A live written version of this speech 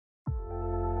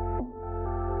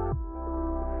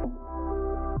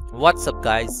What's up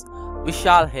guys,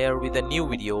 Vishal here with a new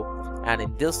video, and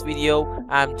in this video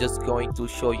I'm just going to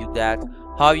show you that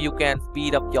how you can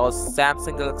speed up your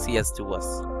Samsung Galaxy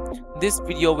S2s. This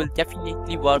video will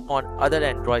definitely work on other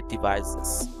Android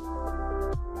devices.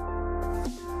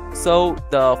 So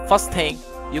the first thing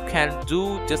you can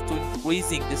do just to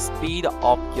increasing the speed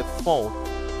of your phone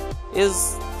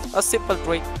is a simple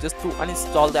trick, just to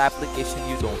uninstall the application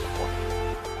you don't want.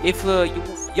 If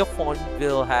your phone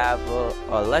will have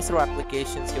lesser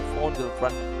applications, your phone will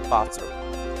run faster.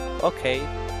 Okay,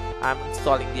 I'm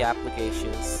installing the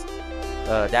applications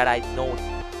that I know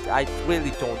I really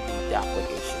don't need the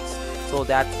applications, so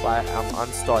that's why I'm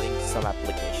uninstalling some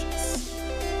applications.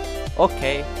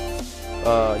 Okay,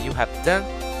 you have done,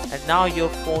 and now your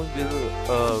phone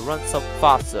will run some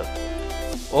faster.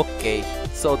 Okay,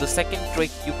 so the second trick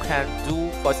you can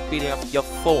do for speeding up your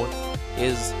phone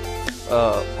is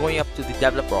going up to the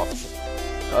developer option.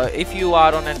 If you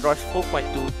are on Android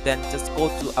 4.2, then just go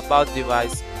to about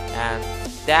device and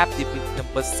tap the bit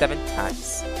number 7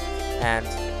 times, and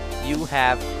you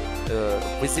have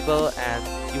visible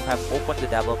and you have opened the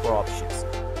developer options.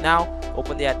 Now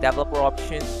open the developer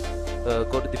option,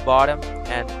 go to the bottom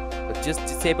and just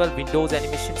disable Windows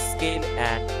animation scale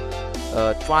and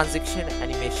transition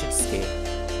animation scale.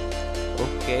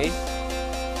 Okay,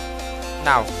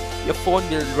 now your phone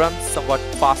will run somewhat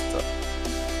faster.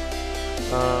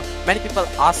 Many people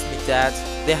ask me that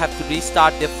they have to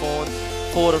restart their phone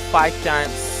 4 or 5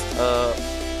 times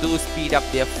to speed up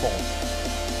their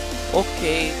phone.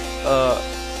 Okay,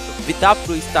 without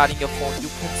restarting your phone, you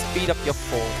can speed up your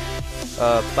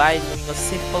phone by doing a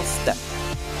simple step.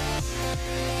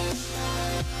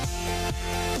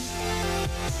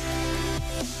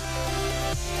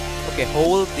 Okay,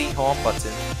 hold the home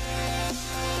button,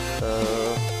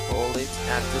 hold it,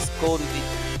 and just go to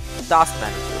the task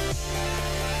manager,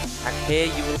 and here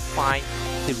you will find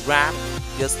the RAM.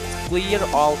 Just clear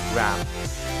all RAM.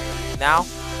 Now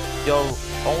your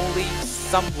only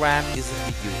some RAM is in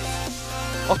the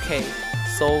use. Okay,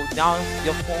 so now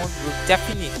your phone will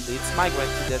definitely, it's my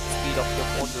guarantee that the speed of your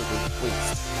phone will be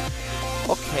increased.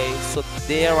 Okay, so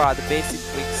there are the basic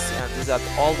tricks, and these are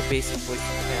all the basic tricks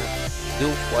you can do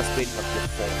for speeding up your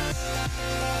phone.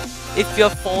 If your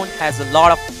phone has a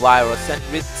lot of virus and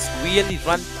it's really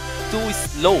run too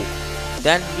slow,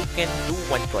 then you can do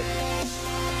one trick.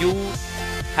 You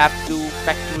have to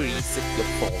factory reset your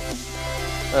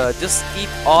phone. Just keep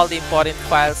all the important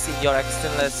files in your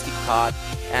external SD card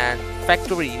and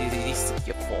factory reset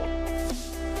your phone.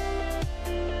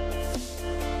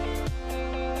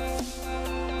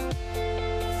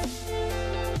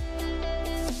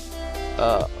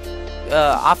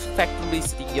 After factory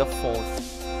resetting your phone,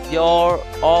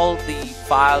 all the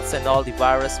files and all the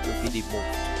virus will be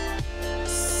removed.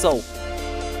 So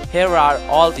here are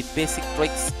all the basic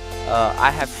tricks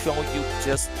I have shown you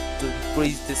just to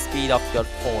increase the speed of your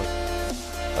phone.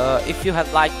 If you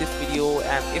have liked this video,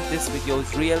 and if this video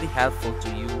is really helpful to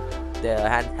you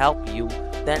and help you,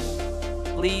 then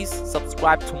please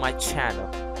subscribe to my channel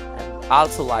and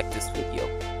also like this video.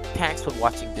 Thanks for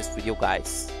watching this video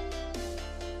guys.